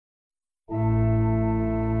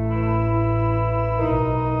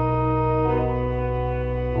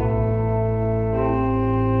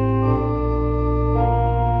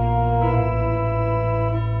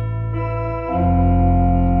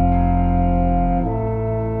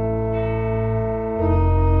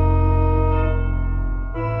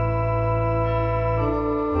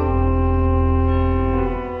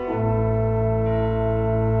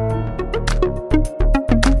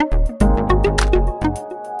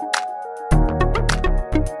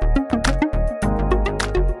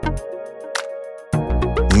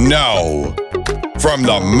Now, from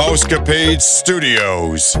the Mousecapade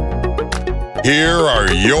Studios, here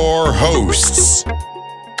are your hosts.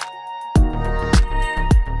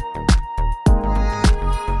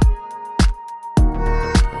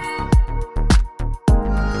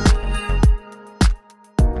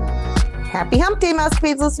 Happy Hump Day,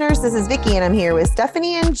 Mousecapades listeners. This is Vicki, and I'm here with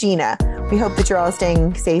Stephanie and Gina. We hope that you're all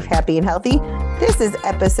staying safe, happy, and healthy. This is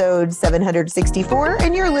episode 764,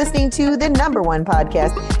 and you're listening to the #1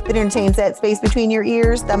 podcast that entertains that space between your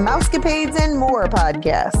ears, the Mousecapades and More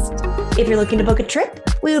podcast. If you're looking to book a trip,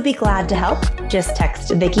 we would be glad to help. Just text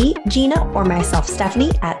Vicki, Gina, or myself, Stephanie,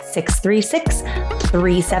 at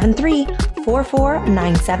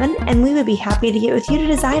 636-373-4497, and we would be happy to get with you to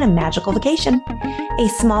design a magical vacation. A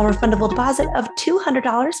small refundable deposit of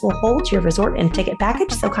 $200 will hold your resort and ticket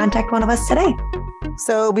package, so contact one of us today.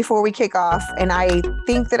 So before we kick off, and I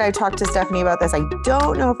think that I talked to Stephanie about this, I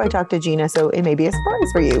don't know if I talked to Gina, so it may be a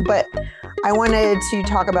surprise for you, but I wanted to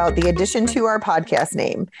talk about the addition to our podcast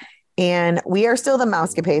name. And we are still the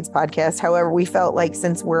Mousecapades podcast. However, we felt like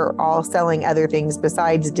since we're all selling other things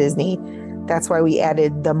besides Disney, that's why we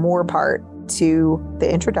added the more part to the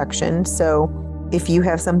introduction. So if you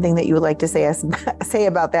have something that you would like to say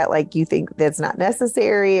about that, like you think that's not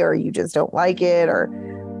necessary or you just don't like it or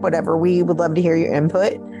whatever, we would love to hear your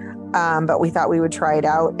input. But we thought we would try it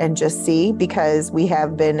out and just see, because we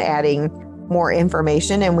have been adding more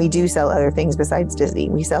information and we do sell other things besides Disney.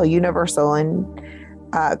 We sell Universal and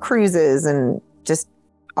cruises and just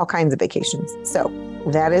all kinds of vacations. So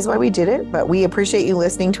that is why we did it. But we appreciate you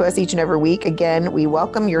listening to us each and every week. Again, we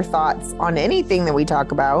welcome your thoughts on anything that we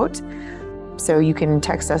talk about. So you can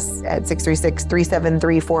text us at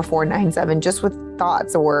 636-373-4497 just with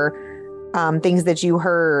thoughts or things that you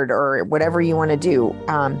heard or whatever you want to do.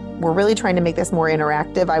 We're really trying to make this more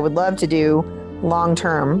interactive. I would love to do long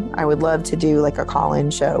term. I would love to do like a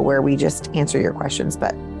call-in show where we just answer your questions,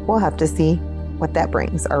 but we'll have to see what that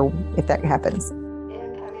brings or if that happens.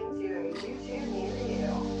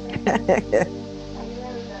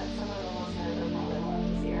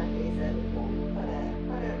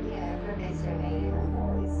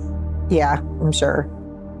 Yeah, I'm sure.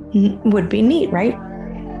 Would be neat, right?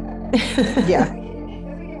 Yeah.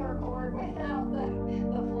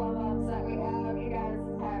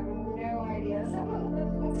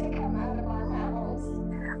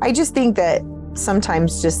 I just think that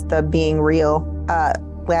sometimes just the being real.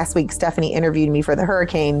 Last week, Stephanie interviewed me for the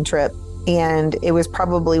hurricane trip, and it was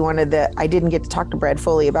probably I didn't get to talk to Brad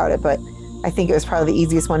fully about it, but I think it was probably the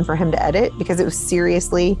easiest one for him to edit because it was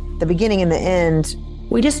seriously the beginning and the end.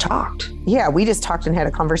 We just talked. Yeah, we just talked and had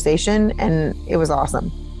a conversation, and it was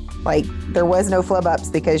awesome. Like, there was no flub ups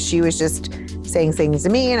because she was just saying things to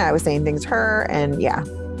me and I was saying things to her, and yeah,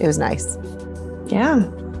 it was nice. Yeah.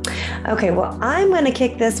 Okay, well, I'm going to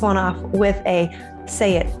kick this one off with a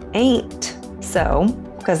say it ain't so,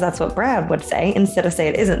 because that's what Brad would say instead of say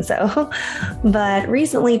it isn't so. But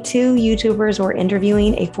recently, 2 YouTubers were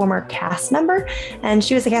interviewing a former cast member, and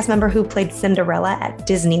she was a cast member who played Cinderella at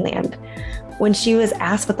Disneyland. When she was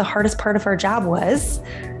asked what the hardest part of her job was,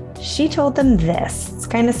 she told them this. It's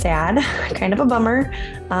kind of sad, kind of a bummer,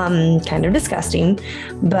 kind of disgusting,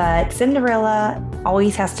 but Cinderella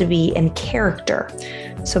always has to be in character.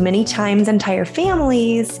 So many times entire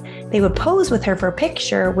families, they would pose with her for a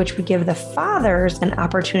picture, which would give the fathers an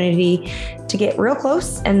opportunity to get real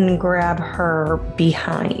close and grab her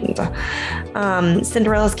behind.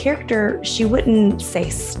 Cinderella's character, she wouldn't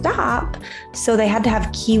say stop, so they had to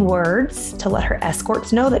have keywords to let her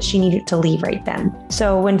escorts know that she needed to leave right then.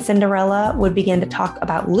 So when Cinderella would begin to talk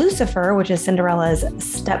about Lucifer, which is Cinderella's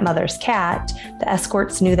stepmother's cat, the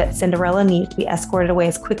escorts knew that Cinderella needed to be escorted away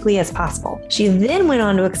as quickly as possible. She then went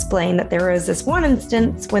on to explain that there was this one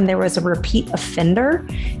instance when there was a repeat offender.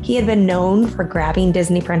 He had been known for grabbing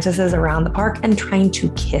Disney princesses around the park and trying to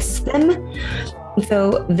kiss them.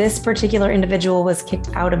 So this particular individual was kicked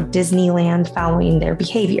out of Disneyland following their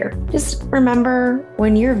behavior. Just remember,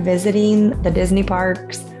 when you're visiting the Disney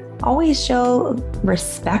parks, always show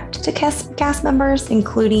respect to cast members,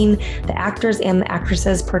 including the actors and the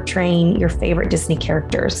actresses portraying your favorite Disney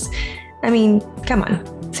characters. I mean, come on.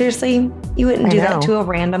 Seriously, you wouldn't do that to a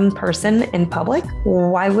random person in public?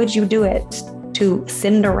 Why would you do it to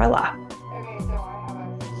Cinderella? Okay, so I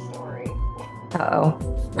have a story. Uh-oh.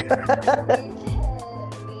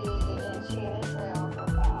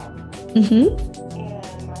 Mm-hmm.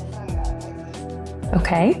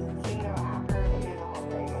 Okay.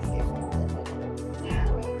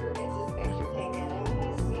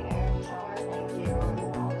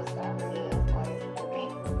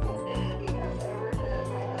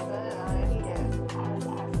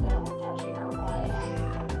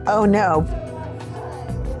 Oh, no.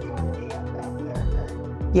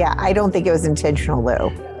 Yeah, I don't think it was intentional,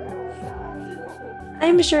 though.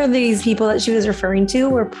 I'm sure these people that she was referring to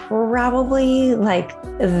were probably like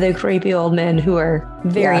the creepy old men who are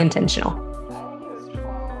very intentional.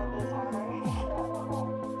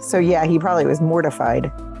 So, yeah, he probably was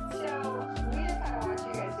mortified.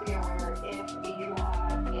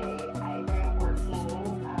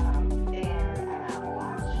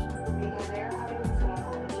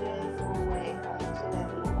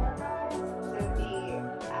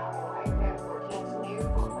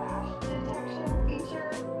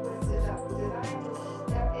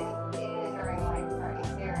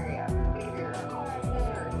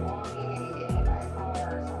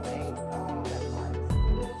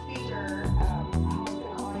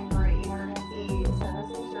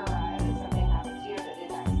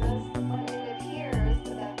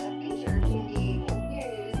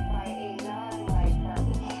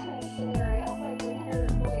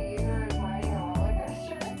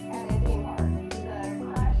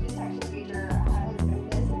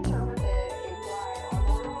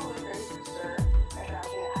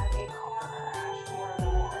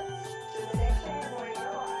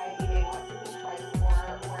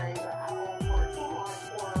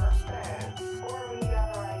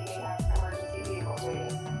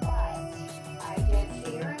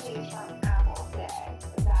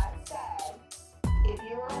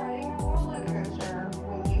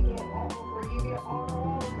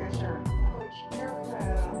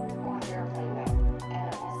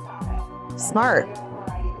 Smart.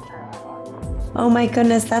 Oh my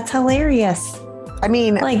goodness, that's hilarious. I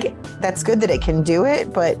mean, Like that's good that it can do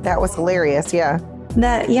it, but that was hilarious. Yeah.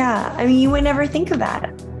 that, yeah. I mean, you would never think of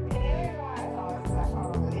that.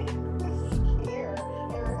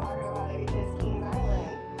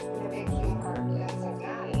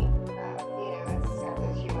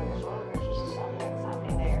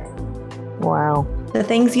 Wow. The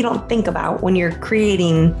things you don't think about when you're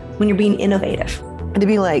creating, when you're being innovative. And to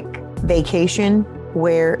be like Vacation,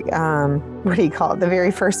 where, what do you call it? The very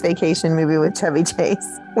first Vacation movie with Chevy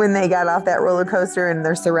Chase, when they got off that roller coaster and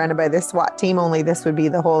they're surrounded by this SWAT team, only this would be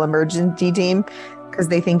the whole emergency team because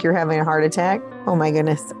they think you're having a heart attack. Oh my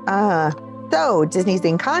goodness. So Disney's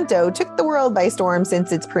Encanto took the world by storm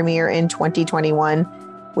since its premiere in 2021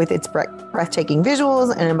 with its breathtaking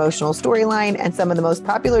visuals and emotional storyline and some of the most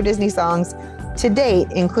popular Disney songs to date,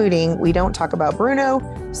 including We Don't Talk About Bruno,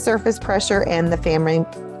 Surface Pressure, and the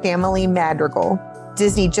Family Madrigal.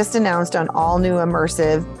 Disney just announced an all-new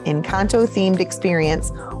immersive Encanto-themed experience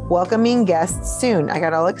welcoming guests soon. I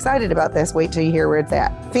got all excited about this. Wait till you hear where it's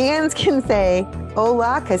at. Fans can say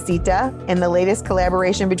Hola Casita in the latest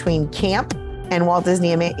collaboration between Camp and Walt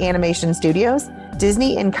Disney Animation Studios.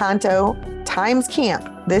 Disney Encanto times Camp,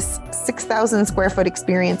 this 6,000 square foot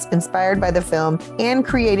experience inspired by the film and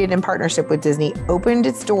created in partnership with Disney, opened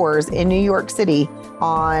its doors in New York City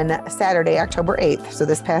on Saturday, October 8th. So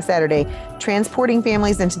this past Saturday, transporting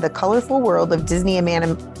families into the colorful world of Disney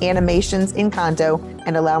Animation's Encanto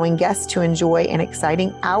and allowing guests to enjoy an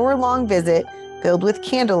exciting hour-long visit filled with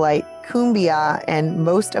candlelight, cumbia, and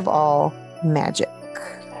most of all, magic.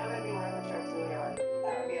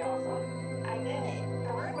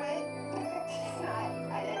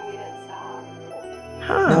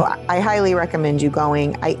 No, I highly recommend you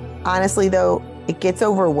going. I honestly, though, it gets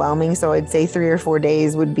overwhelming. So I'd say 3 or 4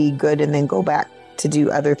 days would be good and then go back to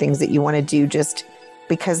do other things that you want to do just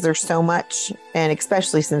because there's so much. And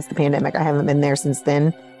especially since the pandemic, I haven't been there since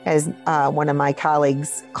then. As one of my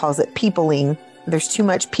colleagues calls it, peopling. There's too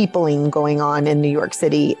much peopling going on in New York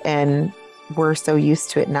City. And we're so used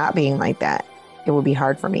to it not being like that. It would be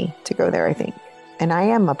hard for me to go there, I think. And I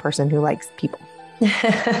am a person who likes people.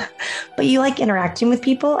 But you like interacting with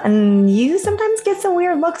people, and you sometimes get some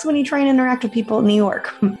weird looks when you try and interact with people in New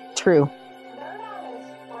York. True.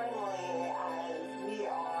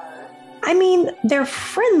 I mean, they're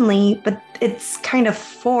friendly, but it's kind of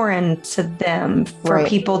foreign to them for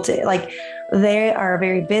people to like. They are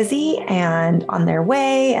very busy and on their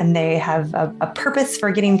way, and they have a purpose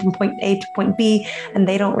for getting from point A to point B, and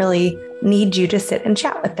they don't really need you to sit and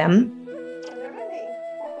chat with them.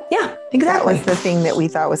 Yeah, exactly. That was the thing that we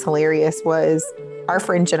thought was hilarious was our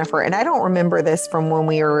friend Jennifer, and I don't remember this from when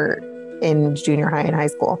we were in junior high and high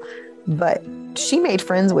school, but she made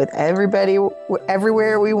friends with everybody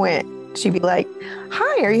everywhere we went. She'd be like,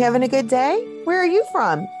 "Hi, are you having a good day? Where are you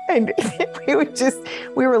from?" And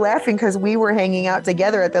we were laughing because we were hanging out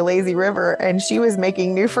together at the lazy river and she was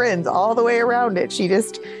making new friends all the way around it. She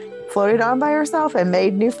just floated on by herself and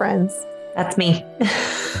made new friends. That's me.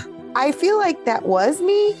 I feel like that was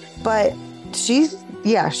me, but she's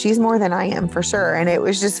Yeah, she's more than I am for sure. And it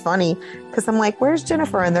was just funny because I'm like, where's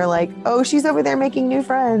Jennifer? And they're like, oh, she's over there making new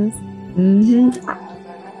friends.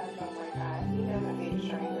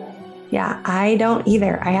 Yeah, I don't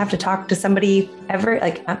either. I have to talk to somebody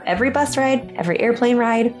every bus ride, every airplane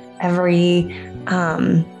ride, every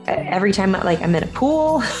time I'm in a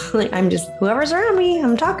pool, I'm just whoever's around me,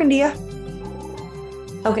 I'm talking to you.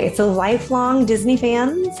 Okay, so lifelong Disney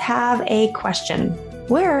fans have a question.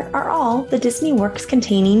 Where are all the Disney works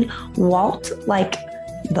containing Walt, like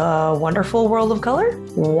The Wonderful World of Color,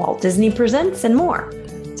 Walt Disney Presents, and more?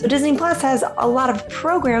 So Disney Plus has a lot of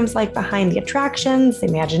programs like Behind the Attractions, the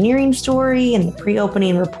Imagineering Story, and the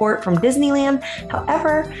pre-opening report from Disneyland.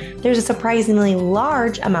 However, there's a surprisingly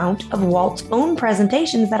large amount of Walt's own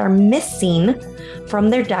presentations that are missing from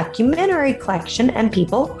their documentary collection, and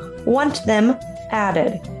people want them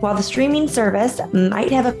added. While the streaming service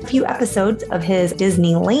might have a few episodes of his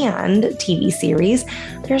Disneyland TV series,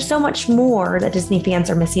 there's so much more that Disney fans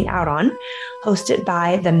are missing out on, hosted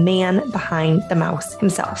by the man behind the mouse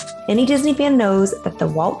himself. Any Disney fan knows that the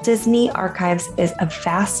Walt Disney Archives is a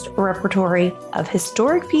vast repertory of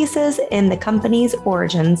historic pieces in the company's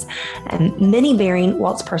origins, and many bearing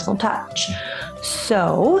Walt's personal touch.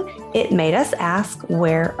 So it made us ask,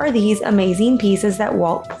 where are these amazing pieces that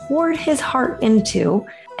Walt poured his heart into,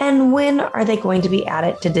 and when are they going to be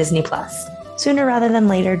added to Disney Plus? Sooner rather than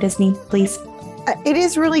later, Disney, please. It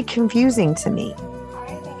is really confusing to me.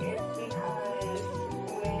 I think it's because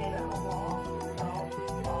when Walt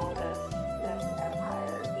built all this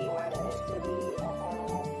empire, he wanted it to be a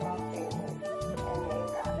whole family, and they've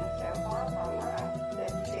gotten so far from that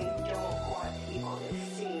that they don't want people to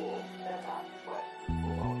see that that's what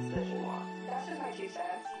Walt's vision was. That's just my 2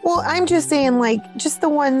 cents. Well, I'm just saying, just the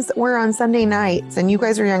ones that were on Sunday nights, and you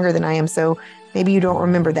guys are younger than I am, so maybe you don't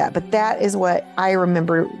remember that, but that is what I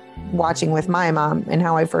remember watching with my mom, and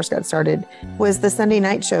how I first got started was the Sunday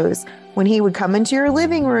night shows when he would come into your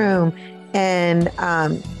living room and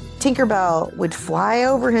Tinkerbell would fly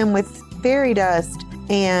over him with fairy dust,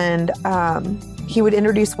 and he would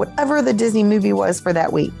introduce whatever the Disney movie was for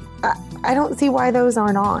that week. I don't see why those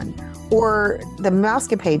aren't on. Or the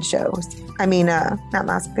Mousecapade shows. I mean, not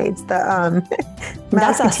Mousecapades, the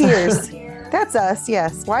Mouseketeers. That's us,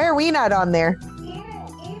 yes. Why are we not on there? Even the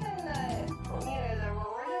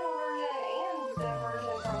original version and the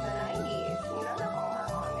version from the 90s, none of them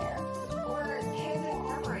are on there. Or Kids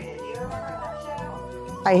Incorporated. Do you remember that show?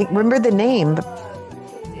 I remember the name. Kids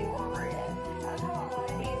Incorporated. That's how a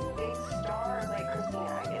lot of these big stars like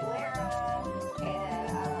Christina Aguilera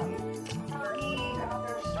and Fergie got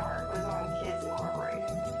their start was on Kids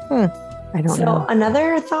Incorporated. I don't So know.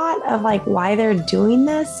 another thought of why they're doing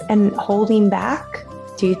this and holding back,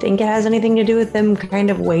 do you think it has anything to do with them kind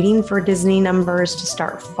of waiting for Disney numbers to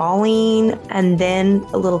start falling, and then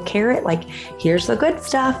a little carrot, here's the good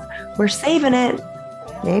stuff, we're saving it?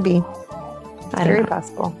 Maybe. I Very don't know.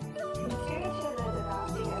 possible. Due to the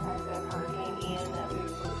devastating effects of Hurricane Ian that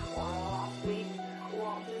moved through Florida last week,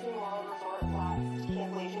 Walt Disney World Resort lapsed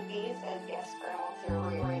cancellation fees as guests scrambled to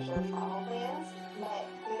rearrange their travel plans. But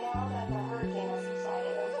now that the hurricane has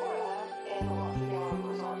subsided in Florida, and the Walt Disney World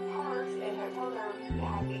Resort parks and hotels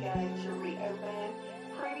have begun to reopen,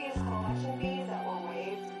 previous collection fees that were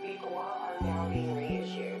waived before are now being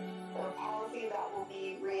reissued. The policy that will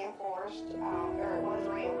be reinforced, or was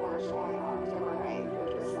reinforced on October 9th,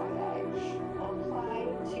 which was Sunday,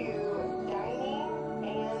 applied to dining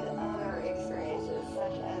and other experiences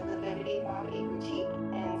such as the Vivity Bobbity Boutique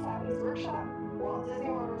and Savvy's Workshop. Walt Disney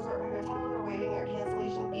World Resort and Hotel are waiving their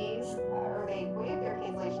cancellation fees, or they waived their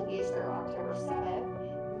cancellation fees through October 7th.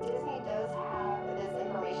 Disney does have this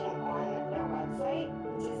information on their website.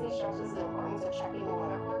 Disney stresses the importance of checking the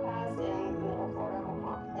weather forecast in Middle Florida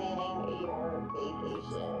before planning your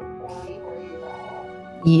vacation or before you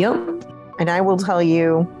travel. Yep. And I will tell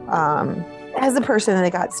you, as a person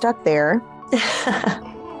that got stuck there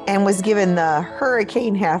and was given the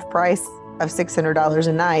hurricane half price of $600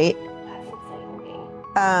 a night. That's insane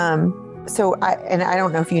to me. So I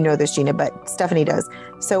don't know if you know this, Gina, but Stephanie does.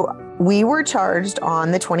 So we were charged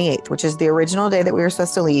on the 28th, which is the original day that we were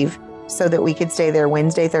supposed to leave, so that we could stay there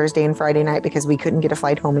Wednesday, Thursday, and Friday night because we couldn't get a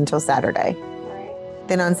flight home until Saturday. Right?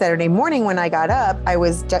 Then on Saturday morning when I got up, I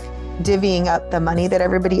was divvying up the money that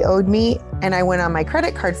everybody owed me, and I went on my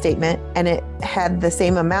credit card statement and it had the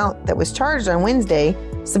same amount that was charged on Wednesday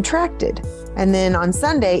subtracted. And then on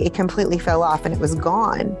Sunday, it completely fell off and it was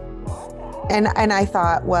gone. And I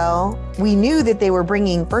thought, well, we knew that they were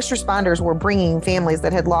bringing, first responders were bringing families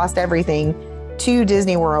that had lost everything to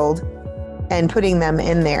Disney World and putting them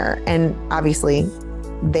in there. And obviously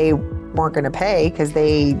they weren't going to pay because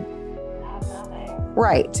they Have nothing.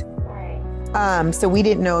 Right. So we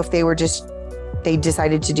didn't know if they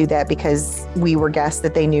decided to do that because we were guests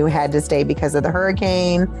that they knew had to stay because of the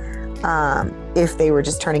hurricane. If they were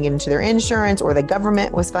just turning it into their insurance or the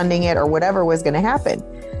government was funding it or whatever was going to happen.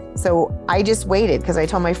 So I just waited because I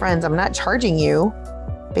told my friends, I'm not charging you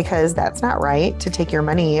because that's not right to take your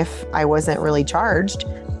money if I wasn't really charged.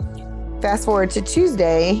 Fast forward to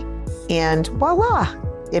Tuesday and voila,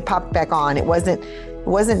 it popped back on. It wasn't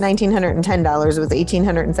 $1,910, it was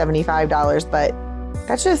 $1,875, but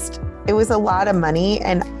it was a lot of money.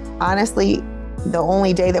 And honestly, the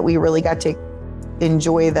only day that we really got to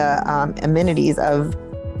enjoy the amenities of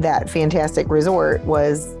that fantastic resort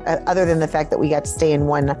was, other than the fact that we got to stay in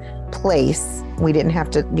one place, we didn't have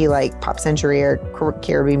to be like Pop Century or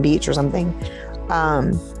Caribbean Beach or something.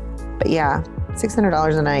 But yeah,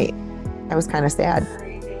 $600 a night. I was kind of sad.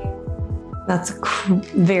 That's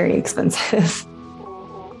very expensive.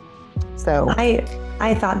 So I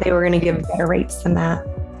thought they were going to give better rates than that.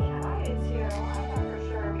 Yeah, I did too. I thought for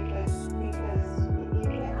sure because you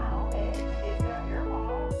can't help it. It's not your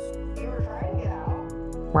fault. You were trying to get out.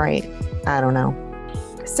 right. I don't know.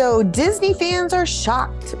 So Disney fans are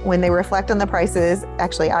shocked when they reflect on the prices.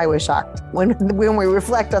 Actually, I was shocked when we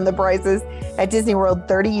reflect on the prices at Disney World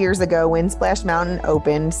 30 years ago when Splash Mountain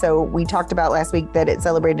opened. So we talked about last week that it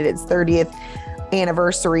celebrated its 30th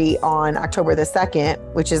anniversary on October the 2nd,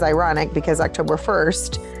 which is ironic because October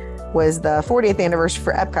 1st was the 40th anniversary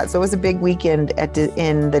for Epcot. So it was a big weekend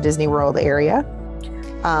in the Disney World area,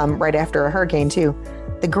 right after a hurricane too.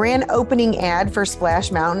 The grand opening ad for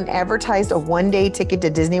Splash Mountain advertised a one-day ticket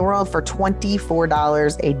to Disney World for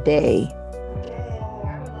 $24 a day. Dang,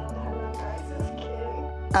 I would love to have those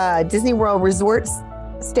prices, kid. Disney World resort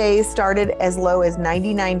stays started as low as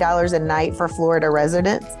 $99 a night for Florida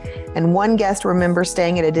residents. And one guest remembers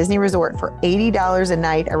staying at a Disney resort for $80 a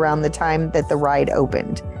night around the time that the ride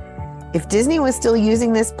opened. If Disney was still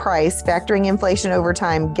using this price, factoring inflation over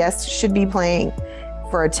time, guests should be paying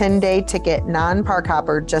for a 10-day ticket, non-park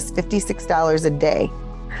hopper, just $56 a day.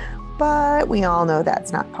 But we all know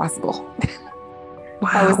that's not possible. Wow.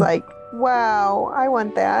 I was like, wow, I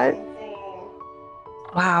want that. Insane.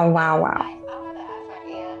 Wow. I'll have to ask my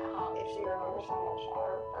aunt if she remembers how much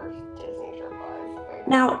our first Disney trip was.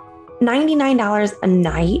 Now, $99 a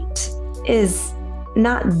night is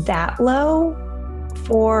not that low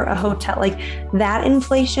for a hotel, like that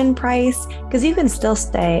inflation price, because you can still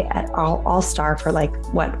stay at All Star for like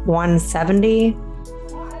what, $170?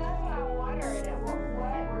 Well, and that's what I'm wondering. What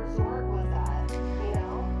resort was that? You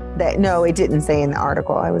know? No, it didn't say in the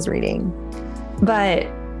article I was reading. But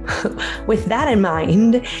with that in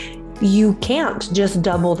mind, you can't just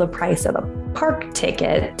double the price of a park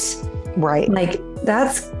ticket. Right. Like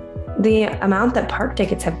that's the amount that park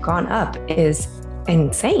tickets have gone up is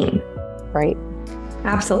insane. Right.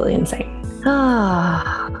 Absolutely insane.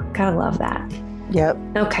 Ah, gotta love that. Yep.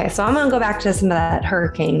 Okay, so I'm going to go back to some of that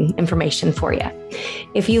hurricane information for you.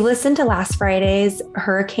 If you listened to last Friday's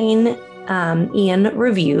Hurricane Ian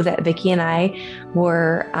review that Vicki and I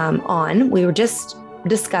were on, we were just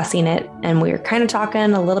discussing it and we were kind of talking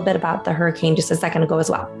a little bit about the hurricane just a second ago as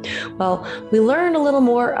well. Well, we learned a little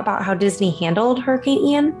more about how Disney handled Hurricane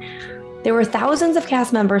Ian. There were thousands of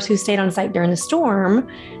cast members who stayed on site during the storm.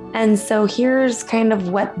 And so here's kind of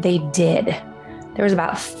what they did. There was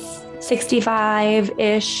about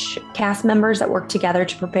 65-ish cast members that worked together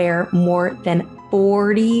to prepare more than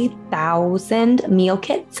 40,000 meal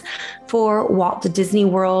kits for Walt Disney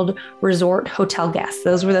World Resort hotel guests.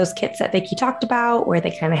 Those were those kits that Vicki talked about, where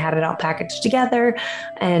they kind of had it all packaged together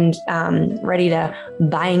and ready to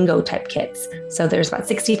buy and go type kits. So there's about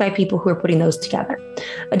 65 people who are putting those together.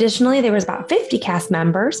 Additionally, there was about 50 cast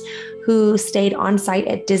members who stayed on site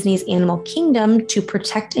at Disney's Animal Kingdom to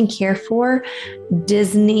protect and care for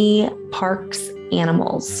Disney parks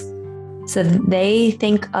animals. So they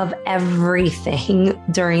think of everything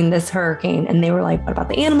during this hurricane. And they were like, what about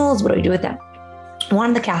the animals? What do we do with them?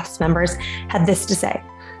 One of the cast members had this to say: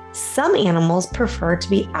 some animals prefer to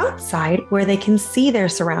be outside where they can see their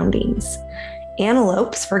surroundings.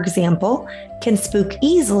 Antelopes, for example, can spook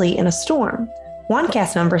easily in a storm. One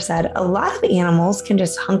cast member said a lot of animals can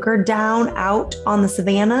just hunker down out on the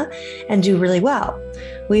savannah and do really well.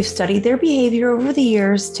 We've studied their behavior over the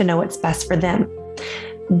years to know what's best for them.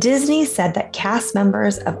 Disney said that cast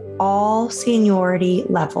members of all seniority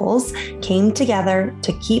levels came together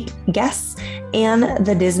to keep guests and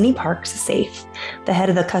the Disney parks safe. The head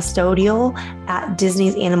of the custodial at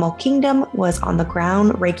Disney's Animal Kingdom was on the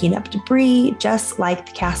ground raking up debris, just like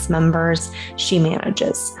the cast members she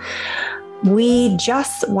manages. We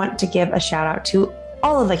just want to give a shout out to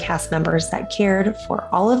all of the cast members that cared for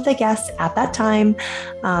all of the guests at that time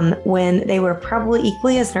when they were probably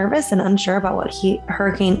equally as nervous and unsure about what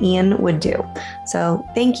Hurricane Ian would do. So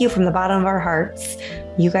thank you from the bottom of our hearts.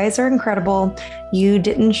 You guys are incredible. You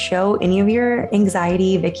didn't show any of your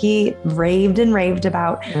anxiety. Vicky raved and raved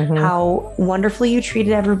about how wonderfully you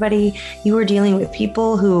treated everybody. You were dealing with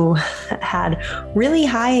people who had really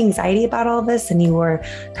high anxiety about all of this, and you were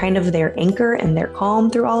kind of their anchor and their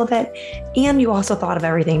calm through all of it. And you also thought of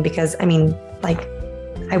everything because, I mean, like,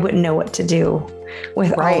 I wouldn't know what to do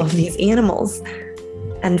with all of these animals.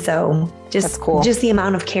 And so just the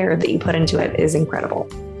amount of care that you put into it is incredible.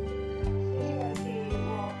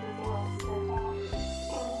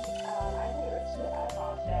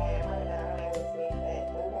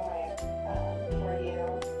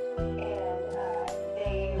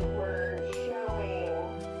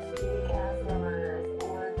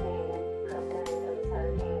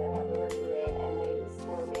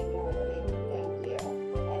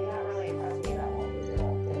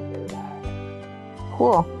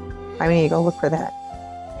 Cool. I need to go look for that.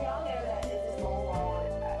 We all know that it's a small world.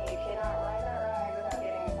 You cannot ride that ride without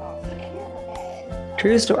getting yourself stuck in your head.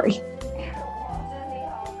 True story. Walt Disney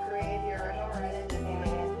helped create the original ride in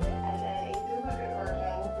Disneyland, and then a duplicate version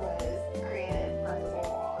was created for Disney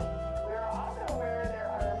World. We are also aware there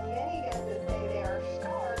are many guests that say they are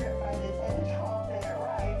scarred by the 10 to 12-minute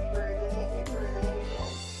ride through the nation,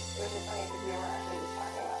 which is funny because we were actually just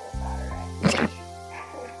talking about this Saturday.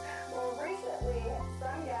 Well, recently,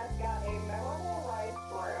 some guests got a memorable ride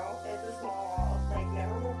through It's a Small World like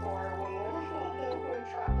never before when the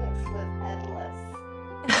tropics was endless.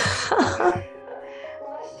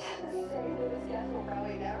 Let's just say that this guest will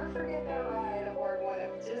probably never forget their ride aboard one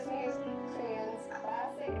of Disney's fans'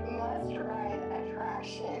 classic must-ride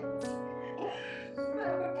attractions.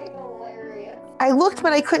 That would be hilarious. I looked,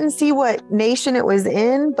 but I couldn't see what nation it was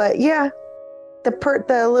in. But yeah,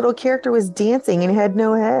 the little character was dancing and had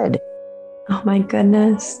no head. Oh my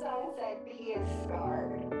goodness. My son said he is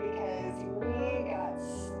scarred because we got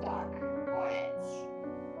stuck on it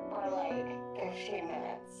for like 15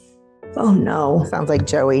 minutes. Oh no. Sounds like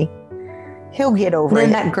Joey. He'll get over And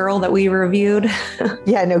it. then that girl that we reviewed.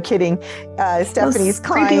 Yeah, no kidding. Stephanie's Those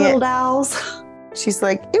creepy little client. dolls. She's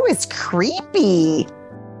like, it was creepy.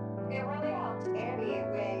 It really helped Andy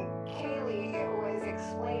when Kaylee was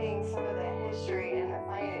explaining some of the history and the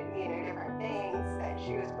different things that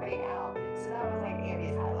she was putting out. So that was like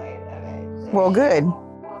Andy's highlight of it. Well, good. We'll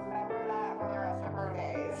remember that for the rest of her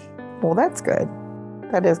days. Well, that's good.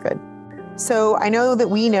 That is good. So I know that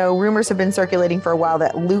rumors have been circulating for a while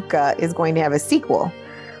that Luca is going to have a sequel,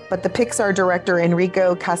 but the Pixar director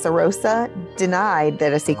Enrico Casarosa denied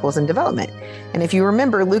that a sequel is in development. And if you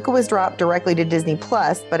remember, Luca was dropped directly to Disney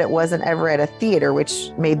Plus, but it wasn't ever at a theater,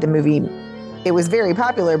 which made the movie, it was very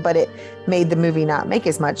popular, but it made the movie not make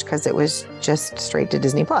as much because it was just straight to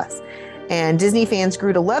Disney Plus. And Disney fans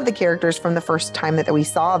grew to love the characters from the first time that we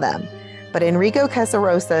saw them. But Enrico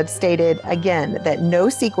Casarosa stated again that no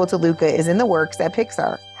sequel to Luca is in the works at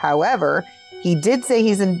Pixar. However, he did say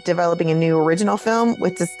he's developing a new original film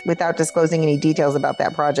without disclosing any details about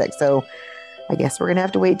that project. So I guess we're going to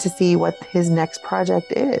have to wait to see what his next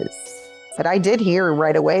project is. But I did hear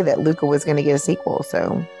right away that Luca was going to get a sequel.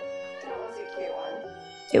 So That was a cute one.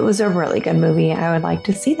 It was a really good movie. I would like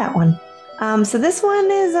to see that one. So this one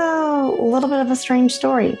is a little bit of a strange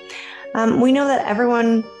story. We know that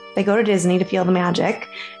everyone, they go to Disney to feel the magic.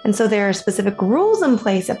 And so there are specific rules in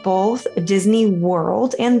place at both Disney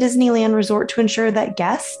World and Disneyland Resort to ensure that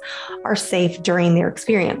guests are safe during their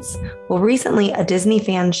experience. Well, recently a Disney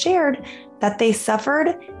fan shared that they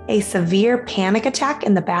suffered a severe panic attack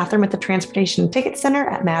in the bathroom at the Transportation Ticket Center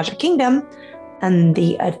at Magic Kingdom. And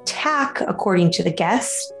the attack, according to the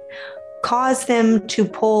guests, caused them to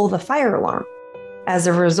pull the fire alarm. As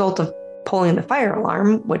a result of pulling the fire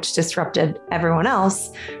alarm, which disrupted everyone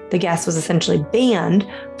else, the guest was essentially banned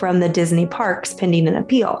from the Disney parks pending an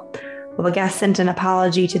appeal. Well, the guest sent an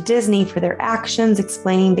apology to Disney for their actions,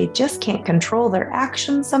 explaining they just can't control their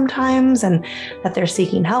actions sometimes and that they're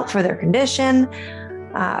seeking help for their condition.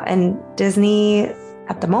 And Disney,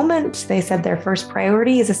 at the moment, they said their first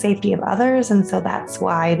priority is the safety of others, and so that's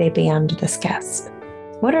why they banned this guest.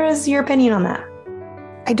 What is your opinion on that?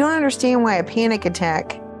 I don't understand why a panic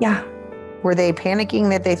attack. Yeah. Were they panicking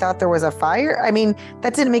that they thought there was a fire? I mean,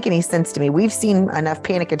 that didn't make any sense to me. We've seen enough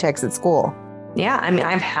panic attacks at school. Yeah, I mean,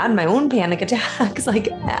 I've had my own panic attacks.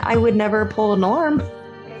 Like, I would never pull an alarm.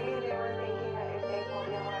 Maybe they were thinking that if they pulled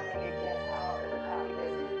the alarm, they could get out of the crowd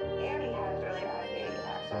because Annie has really bad panic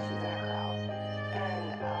attacks when she's in a crowd. And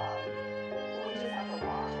we just have to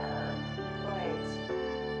watch her.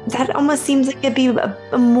 But That almost seems like it'd be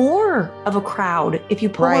a more of a crowd. If you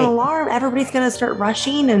pull an alarm, everybody's going to start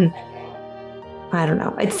rushing. And I don't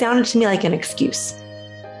know. It sounded to me like an excuse,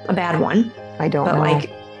 a bad one. I don't know. But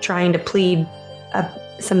like trying to plead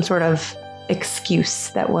some sort of excuse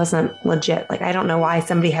that wasn't legit. Like, I don't know why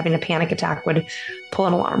somebody having a panic attack would pull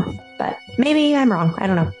an alarm, but maybe I'm wrong. I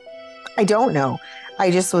don't know. I don't know.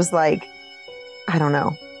 I just was like, I don't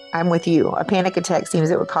know. I'm with you. A panic attack seems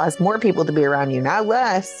it would cause more people to be around you, not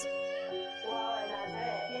less. Well, and that's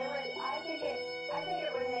it. I think it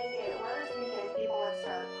would make it worse because people would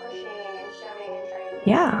start pushing and shoving and trying to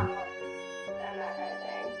Yeah. and that kind of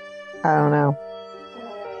thing. I don't know. I don't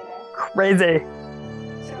know either. Crazy.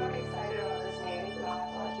 So I'm excited about this news, and I'll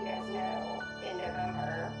have to let you guys know in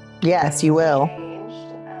November. Yes, you will. Changed.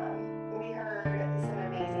 We heard some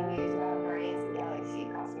amazing news about Guardians of the Galaxy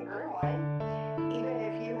Cosmic Rewind. Even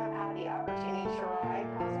if you have had the opportunity to ride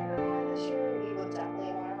Cosmic Rewind this year, you will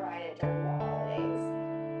definitely want to ride it during the holidays.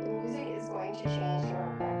 The music is going to change to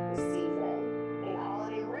reflect the season. A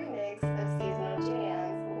holiday remix of seasonal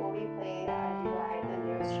jams will be played as you ride the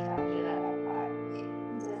newest attraction at Epcot.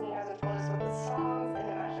 Disney hasn't told us what the songs and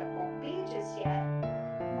the mashup will be just yet,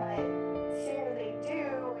 but as soon as they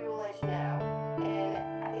do, we will let you know. And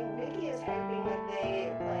I think Vicky is hoping that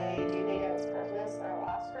they play Do They Know It's Christmas or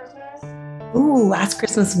Last Christmas. Ooh, Last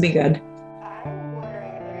Christmas would be good. I'm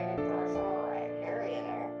wondering if they're going to throw some Mariah Carey in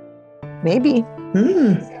there. Maybe. She's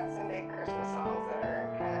got some big Christmas songs that are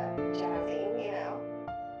kind of jazzy, you know.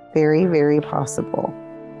 Very, very possible.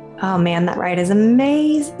 Oh man, that ride is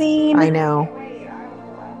amazing. I know. Can't wait. I'm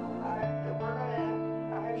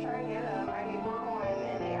gonna try and get them. I mean, we're going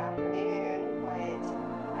in the afternoon, but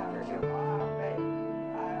after 2 o'clock. But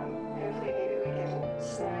hopefully, maybe we can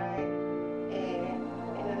snag an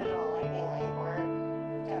individual lightning lane for it.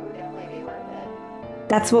 That would definitely be worth it.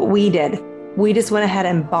 That's what we did. We just went ahead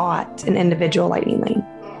and bought an individual lightning lane.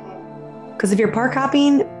 Because if you're park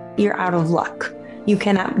hopping, you're out of luck. You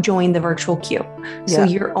cannot join the virtual queue. So Yeah.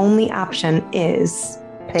 your only option is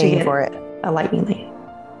Paying get for it. a lightning lane. I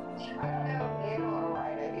don't know if Daniel will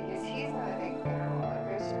ride it because he's not a big fan of roller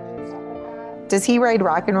coasters and stuff like that. Does he ride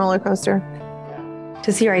Rock and Roller Coaster?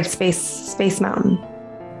 Does he ride Space Mountain?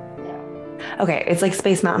 No. Okay, it's like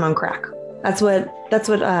Space Mountain on crack. That's what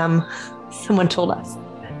someone told us.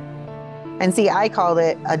 And see, I called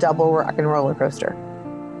it a double Rock and Roller Coaster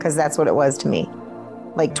because that's what it was to me.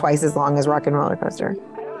 Like twice as long as Rock and Roller Coaster. I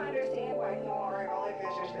don't understand why he won't ride roller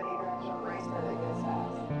coasters, but he drives a race car that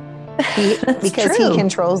goes fast. Because true. he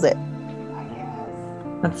controls it. I guess.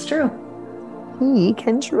 That's true. He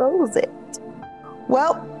controls it.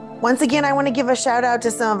 Well, once again, I want to give a shout out to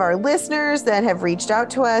some of our listeners that have reached out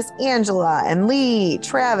to us. Angela and Lee,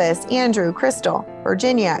 Travis, Andrew, Crystal,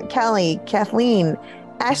 Virginia, Kelly, Kathleen,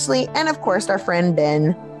 Ashley, and of course, our friend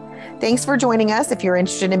Ben. Thanks for joining us. If you're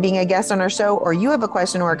interested in being a guest on our show or you have a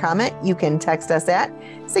question or a comment, you can text us at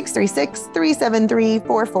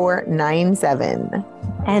 636-373-4497.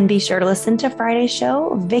 And be sure to listen to Friday's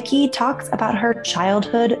show. Vicky talks about her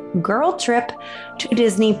childhood girl trip to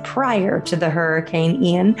Disney prior to the Hurricane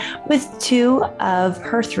Ian with 2 of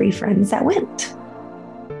her 3 friends that went.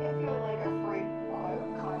 If you would like a free quote,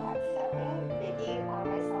 contact Stephanie, Vicky, or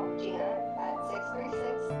myself, Gina, at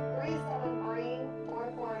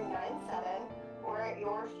 636-373-4497 or at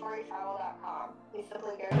yourstorytravel.com. You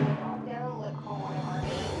simply go to the drop down, look for one of our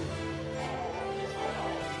names, and just click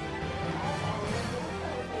on it.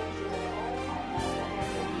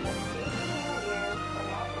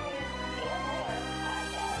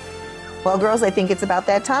 Well, girls, I think it's about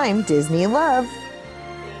that time. Disney love.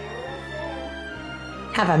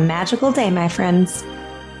 Have a magical day, my friends.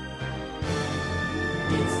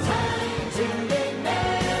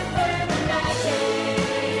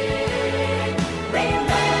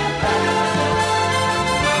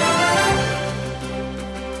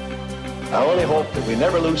 I only hope that we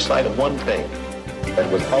never lose sight of one thing, that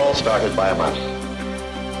it was all started by a mouse.